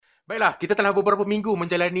Baiklah, kita telah beberapa minggu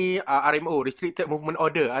menjalani RMO, Restricted Movement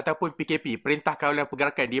Order ataupun PKP, Perintah Kawalan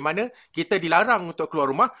Pergerakan, di mana kita dilarang untuk keluar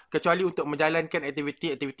rumah kecuali untuk menjalankan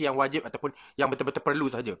aktiviti-aktiviti yang wajib ataupun yang betul-betul perlu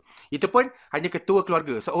saja. Itu pun hanya ketua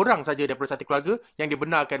keluarga, seorang saja daripada satu keluarga yang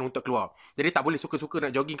dibenarkan untuk keluar. Jadi tak boleh suka-suka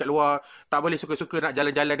nak jogging kat luar, tak boleh suka-suka nak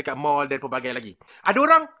jalan-jalan dekat mall dan pelbagai lagi. Ada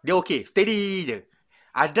orang, dia okey, steady je.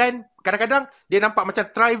 Dan kadang-kadang dia nampak macam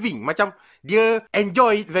thriving, macam dia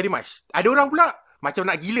enjoy it very much. Ada orang pula macam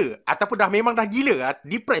nak gila ataupun memang dah gila,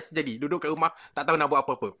 depressed jadi, duduk kat rumah tak tahu nak buat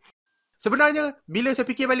apa-apa. Sebenarnya bila saya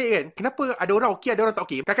fikir balik kan, kenapa ada orang okey, ada orang tak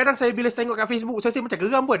okey. Kadang-kadang saya bila saya tengok kat Facebook, saya macam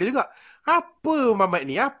geram pun ada juga. Apa Mamat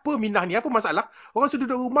ni? Apa Minah ni? Apa masalah? Orang sudah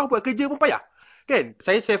duduk rumah buat kerja pun payah. Kan?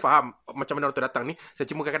 Saya faham macam mana orang tu datang ni. Saya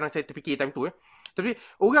cuma kadang-kadang saya terfikir time tu. Tapi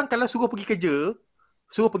orang kalau suruh pergi kerja,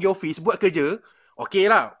 suruh pergi office, buat kerja, okey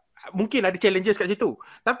lah. Mungkin ada challenges kat situ.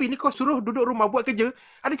 Tapi ni kau suruh duduk rumah buat kerja,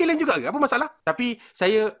 ada challenge juga ke? Apa masalah? Tapi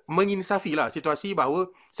saya menginsafi lah situasi bahawa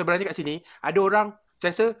sebenarnya kat sini ada orang,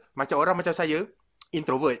 saya rasa macam orang macam saya,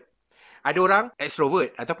 introvert. Ada orang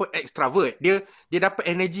extrovert ataupun extravert. Dia dapat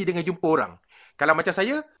energi dengan jumpa orang. Kalau macam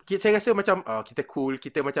saya rasa macam kita cool,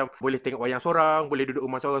 kita macam boleh tengok wayang seorang, boleh duduk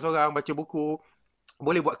rumah seorang-seorang, baca buku,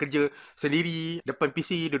 boleh buat kerja sendiri depan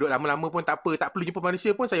PC, duduk lama-lama pun tak apa, tak perlu jumpa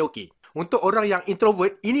manusia pun saya okey. Untuk orang yang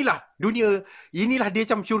introvert, inilah dunia, inilah dia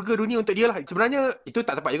macam syurga dunia untuk dia lah. Sebenarnya itu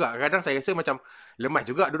tak tepat juga. Kadang saya rasa macam lemas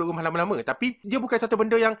juga duduk rumah lama-lama. Tapi dia bukan satu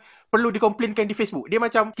benda yang perlu dikomplainkan di Facebook. Dia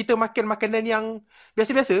macam kita makan makanan yang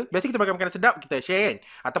biasa-biasa. Biasa kita makan makanan sedap, kita share kan.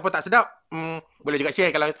 Ataupun tak sedap, boleh juga share.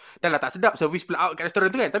 Kalau dah lah tak sedap, servis pula out kat restoran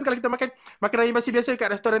tu kan. Tapi kalau kita makan makanan yang biasa-biasa kat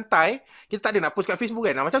restoran Thai, kita tak ada nak post kat Facebook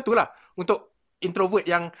kan. Macam tu lah untuk introvert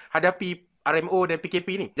yang hadapi RMO dan PKP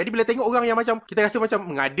ni. Jadi bila tengok orang yang macam kita rasa macam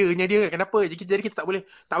mengadanya dia, kenapa? Jadi kita tak boleh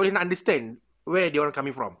nak understand where dia orang coming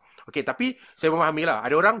from. Okay, tapi saya memahami lah.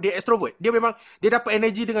 Ada orang dia extrovert. Dia memang dia dapat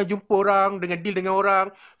energi dengan jumpa orang, dengan deal dengan orang,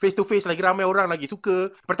 face to face, lagi ramai orang lagi suka.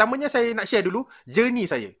 Pertamanya saya nak share dulu journey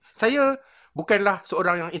saya. Saya bukanlah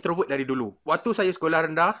seorang yang introvert dari dulu. Waktu saya sekolah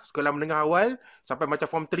rendah, sekolah menengah awal, sampai macam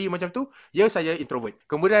form 3 macam tu, saya introvert.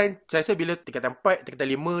 Kemudian, saya rasa bila tingkatan 4,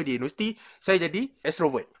 tingkatan 5 di universiti, saya jadi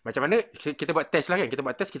extrovert. Macam mana? Kita buat test lah kan. Kita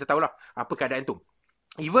buat test, kita tahulah apa keadaan tu.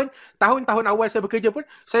 Even tahun-tahun awal saya bekerja pun,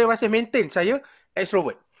 saya masih maintain saya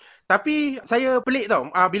extrovert. Tapi saya pelik tau,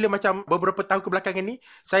 bila macam beberapa tahun kebelakangan ni,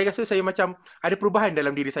 saya rasa saya macam ada perubahan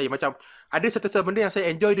dalam diri saya. Macam ada satu benda yang saya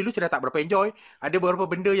enjoy dulu, saya dah tak berapa enjoy. Ada beberapa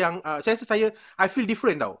benda yang saya rasa I feel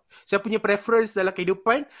different tau. Saya punya preference dalam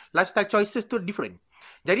kehidupan, lifestyle choices tu different.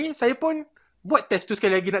 Jadi saya pun buat test tu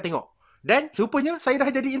sekali lagi nak tengok. Dan rupanya saya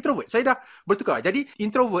dah jadi introvert. Saya dah bertukar. Jadi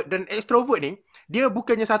introvert dan extrovert ni, dia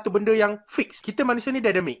bukannya satu benda yang fix. Kita manusia ni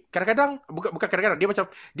dynamic. Kadang-kadang, bukan kadang-kadang, dia macam,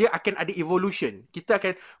 dia akan ada evolution. Kita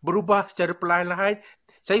akan berubah secara perlahan-lahan.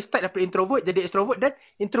 Saya start daripada introvert, jadi extrovert dan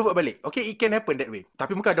introvert balik. Okay, it can happen that way.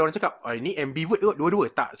 Tapi mungkin ada orang cakap, ini ambivert kot,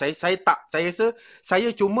 dua-dua. Tak, saya tak. Saya rasa,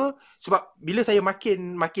 saya cuma, sebab bila saya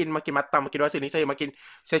makin matang, makin dewasa ni,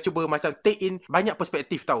 saya cuba macam take in banyak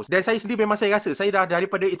perspektif tau. Dan saya sendiri memang saya rasa, saya dah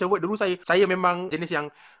daripada introvert dulu, saya memang jenis yang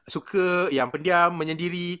suka, yang pendiam,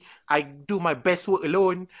 menyendiri. I do my best work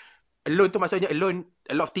alone. Alone tu maksudnya alone,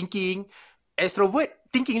 a lot of thinking. Extrovert,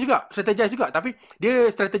 thinking juga, strategize juga. Tapi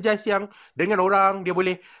dia strategize yang dengan orang, dia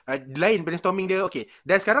boleh lain brainstorming dia. Okay.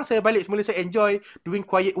 Dan sekarang saya balik semula, saya enjoy doing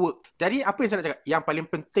quiet work. Jadi apa yang saya nak cakap? Yang paling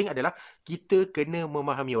penting adalah kita kena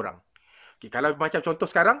memahami orang. Okay, kalau macam contoh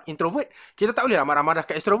sekarang, introvert, kita tak boleh lah marah-marah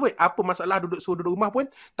kat extrovert. Apa masalah suruh duduk rumah pun,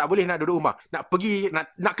 tak boleh nak duduk rumah. Nak pergi,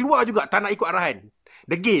 nak keluar juga, tak nak ikut arahan.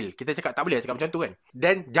 Degil. Kita cakap tak boleh cakap macam tu kan.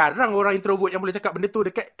 Dan jarang orang introvert yang boleh cakap benda tu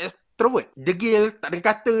dekat extrovert. Degil, tak ada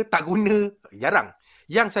kata, tak guna. Jarang.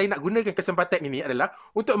 Yang saya nak gunakan kesempatan ini adalah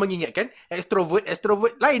untuk mengingatkan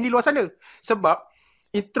extrovert lain di luar sana. Sebab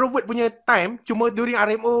introvert punya time cuma during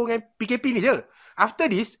RMO dengan PKP ni je. After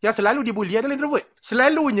this, yang selalu dibuli adalah introvert.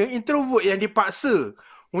 Selalunya introvert yang dipaksa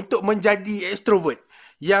untuk menjadi extrovert.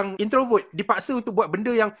 Yang introvert dipaksa untuk buat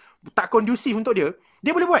benda yang tak kondusif untuk dia,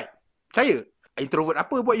 dia boleh buat. Saya introvert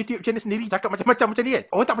apa buat YouTube channel sendiri, cakap macam-macam macam ni kan.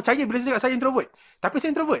 Orang tak percaya bila saya cakap saya introvert. Tapi saya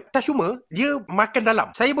introvert. Tak cuma dia makan dalam.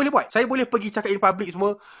 Saya boleh buat. Saya boleh pergi cakap in public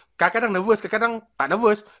semua. Kadang-kadang nervous, kadang-kadang tak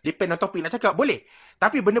nervous. Depend on topik nak cakap. Boleh.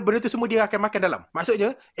 Tapi benda-benda tu semua dia akan makan dalam.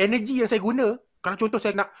 Maksudnya, energi yang saya guna, kalau contoh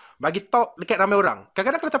saya nak bagi talk dekat ramai orang,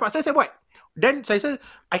 kadang-kadang kalau terpaksa saya buat. Dan saya rasa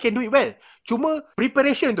I can do it well. Cuma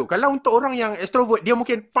preparation tu, kalau untuk orang yang extrovert, dia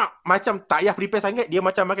mungkin macam tak payah prepare sangat. Dia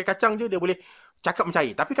macam makan kacang je, dia boleh cakap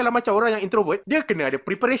mencair. Tapi kalau macam orang yang introvert, dia kena ada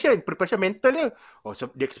preparation mental dia.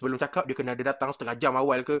 Dia sebelum cakap, dia kena ada datang setengah jam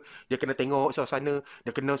awal ke. Dia kena tengok suasana,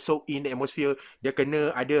 dia kena soak in the atmosphere. Dia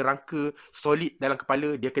kena ada rangka solid dalam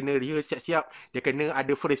kepala. Dia kena rehearse siap-siap. Dia kena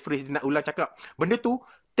ada phrase-phrase dia nak ulang cakap. Benda tu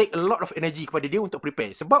take a lot of energy kepada dia untuk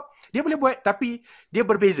prepare. Sebab dia boleh buat tapi dia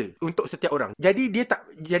berbeza untuk setiap orang. Jadi dia tak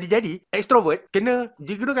jadi extrovert kena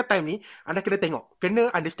digunakan time ni, anda kena tengok, kena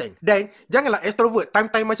understand. Dan janganlah extrovert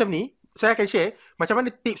time-time macam ni. Saya akan share macam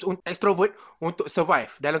mana tips untuk extrovert untuk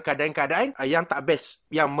survive dalam keadaan-keadaan yang tak best,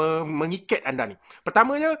 yang mengikat anda ni.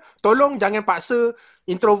 Pertamanya, tolong jangan paksa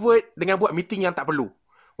introvert dengan buat meeting yang tak perlu.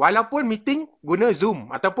 Walaupun meeting guna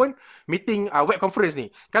Zoom ataupun meeting web conference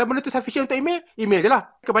ni. Kalau benda tu sufficient untuk email, email je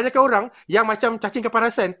lah. Kebanyakan orang yang macam cacing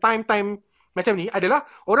kepanasan time-time macam ni adalah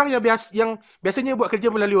orang yang biasanya buat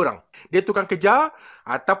kerja melalui orang. Dia tukang kejar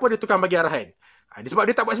ataupun dia tukang bagi arahan. Sebab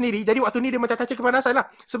dia tak buat sendiri, jadi waktu ni dia macam cacing kepanasan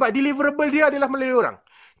lah. Sebab deliverable dia adalah melalui orang.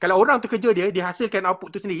 Kalau orang tu kerja dia hasilkan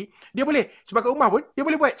output tu sendiri, dia boleh. Sebab kat rumah pun, dia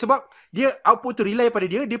boleh buat. Sebab dia output tu rely pada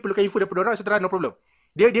dia perlukan info daripada orang, setelah no problem.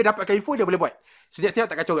 Dia dapatkan info, dia boleh buat.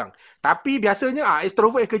 Senyap-senyap tak kacau orang. Tapi biasanya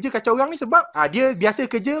extrovert yang kerja kacau orang ni sebab dia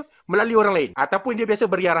biasa kerja melalui orang lain. Ataupun dia biasa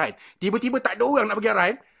beri arahan. Tiba-tiba tak ada orang nak bagi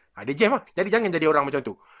arahan, dia jam lah. Jadi jangan jadi orang macam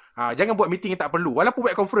tu. Jangan buat meeting yang tak perlu. Walaupun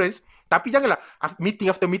buat conference, tapi janganlah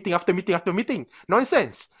meeting after meeting after meeting after meeting.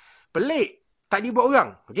 Nonsense. Pelik. Tak dibuat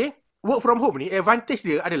orang. Okay? Work from home ni, advantage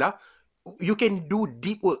dia adalah you can do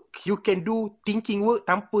deep work. You can do thinking work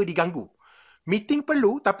tanpa diganggu. Meeting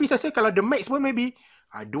perlu, tapi saya rasa kalau the max pun maybe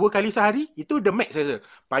 2 kali sehari, itu the max saya rasa.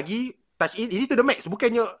 Pagi, touch in, ini tu the max.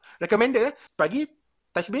 Bukannya recommended. Pagi,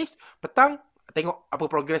 touch base, petang, tengok apa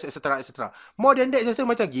progress, etc. More than that, saya rasa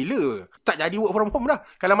macam gila. Tak jadi work from home dah.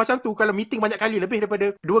 Kalau macam tu, kalau meeting banyak kali, lebih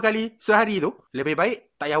daripada 2 kali sehari tu, lebih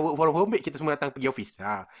baik tak payah work from home, kita semua datang pergi office.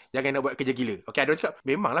 Jangan nak buat kerja gila. Okay, ada orang cakap,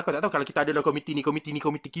 memanglah kau tak tahu kalau kita ada dalam komiti ni,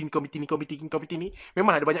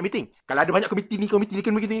 memang ada banyak meeting. Kalau ada banyak komiti ni,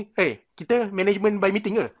 hey, kita management by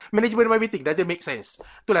meeting ke? Management by meeting doesn't make sense.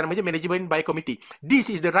 Itulah namanya management by committee. This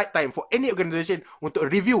is the right time for any organisation untuk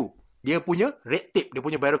review dia punya red tape, dia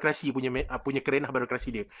punya birokrasi, punya kerenah birokrasi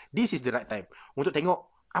dia. This is the right time untuk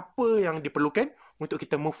tengok apa yang diperlukan untuk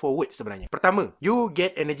kita move forward sebenarnya. Pertama, you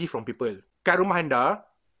get energy from people. Kat rumah anda,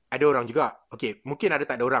 ada orang juga. Okay, mungkin ada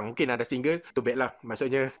tak ada orang. Mungkin ada single, too bad lah.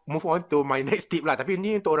 Maksudnya, move on to my next tip lah. Tapi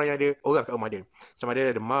ni untuk orang yang ada orang kat rumah dia. Sama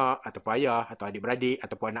ada mak, atau ayah, atau adik-beradik,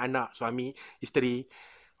 ataupun anak-anak, suami, isteri,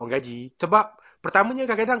 orang gaji. Sebab pertamanya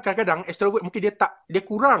kadang-kadang extrovert mungkin dia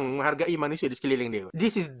kurang menghargai manusia di sekeliling dia.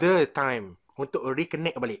 This is the time untuk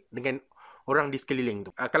reconnect balik dengan orang di sekeliling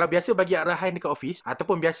tu. Kalau biasa bagi arahan dekat office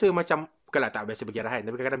ataupun biasa macam, bukanlah tak biasa bagi arahan,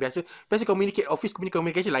 tapi kadang-kadang biasa communicate, office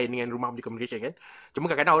communication lain dengan rumah punya communication kan. Cuma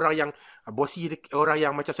kadang-kadang orang yang bossy, orang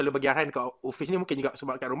yang macam selalu bagi arahan dekat office ni mungkin juga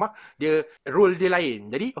sebab kat rumah dia role dia lain.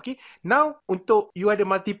 Jadi okay, now untuk you ada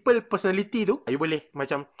multiple personality tu, you boleh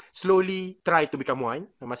macam slowly try to become one.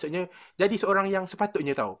 Maksudnya jadi seorang yang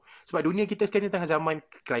sepatutnya tahu. Sebab dunia kita sekarang tengah zaman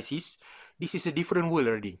krisis. This is a different world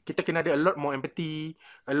already. Kita kena ada a lot more empathy,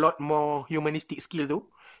 a lot more humanistic skill tu.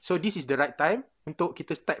 So this is the right time untuk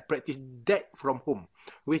kita start practice that from home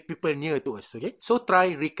with people near to us. Okay? So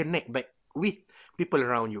try reconnect back with people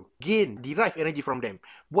around you. Derive energy from them.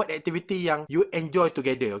 Buat activity yang you enjoy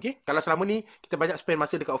together. Okay? Kalau selama ni kita banyak spend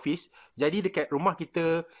masa dekat office, jadi dekat rumah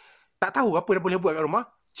kita tak tahu apa yang boleh buat kat rumah.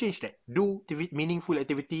 Change that. Do meaningful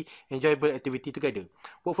activity, enjoyable activity together.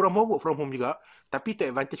 Work from home juga. Tapi to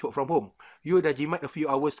advantage work from home. You dah jimat a few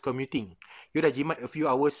hours commuting. You dah jimat a few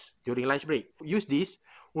hours during lunch break. Use this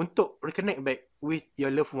untuk reconnect back with your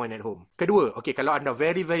loved one at home. Kedua, okay, kalau anda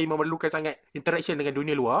very memerlukan sangat interaction dengan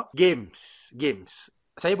dunia luar, games.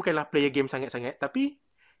 Saya bukanlah player game sangat-sangat, tapi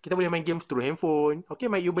kita boleh main games through handphone. Okay,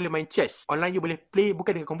 you boleh main chess. Online you boleh play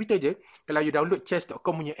bukan dengan komputer je. Kalau you download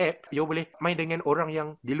chess.com punya app, you boleh main dengan orang yang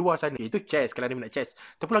di luar sana. Itu chess kalau anda minat chess.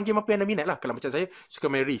 Terpulang game apa yang anda minat lah. Kalau macam saya, suka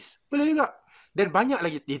main Risk. Boleh juga. Dan banyak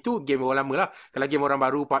lagi. Itu game orang lama lah. Kalau game orang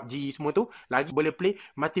baru, PUBG semua tu, lagi boleh play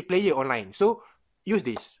multiplayer online. So, use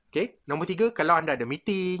this. Okay. Nombor 3, kalau anda ada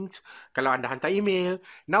meetings, kalau anda hantar email,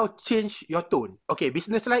 now change your tone. Okay,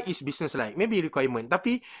 business like is business like. Maybe requirement.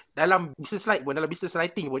 Tapi dalam business like pun, dalam business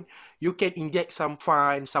writing pun, you can inject some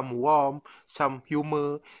fun, some warmth, some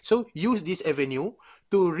humor. So, use this avenue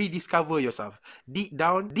to rediscover yourself. Dig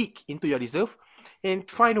into your reserve. And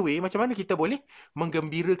find a way macam mana kita boleh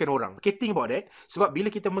menggembirakan orang. Okay, think about that. Sebab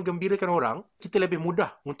bila kita menggembirakan orang, kita lebih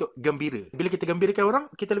mudah untuk gembira. Bila kita gembirakan orang,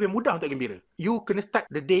 kita lebih mudah untuk gembira. You kena start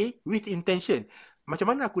the day with intention.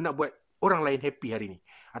 Macam mana aku nak buat orang lain happy hari ni?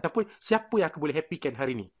 Ataupun siapa yang aku boleh happykan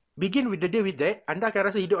hari ni? Begin with the day with that. Anda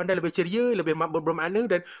akan rasa hidup anda lebih ceria, lebih bermakna,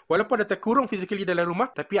 dan walaupun anda terkurung physically dalam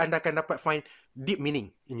rumah, tapi anda akan dapat find deep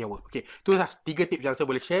meaning in your work. Okay, itulah 3 tips yang saya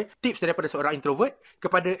boleh share. Tips daripada seorang introvert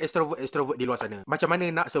kepada extrovert di luar sana. Macam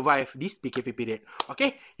mana nak survive this PKP period.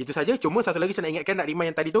 Okay, itu saja. Cuma satu lagi saya nak ingatkan, nak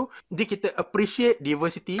remind yang tadi tu, kita appreciate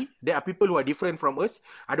diversity. There are people who are different from us.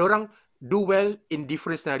 Ada orang do well in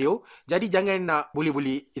different scenario. Jadi jangan nak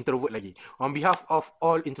bully-bully introvert lagi. On behalf of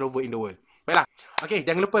all introvert in the world. Baiklah. Okay,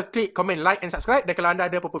 jangan lupa klik komen, like and subscribe. Dan kalau anda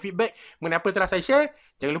ada apa-apa feedback mengenai apa yang telah saya share,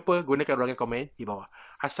 jangan lupa gunakan ruangan komen di bawah.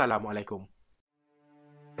 Assalamualaikum.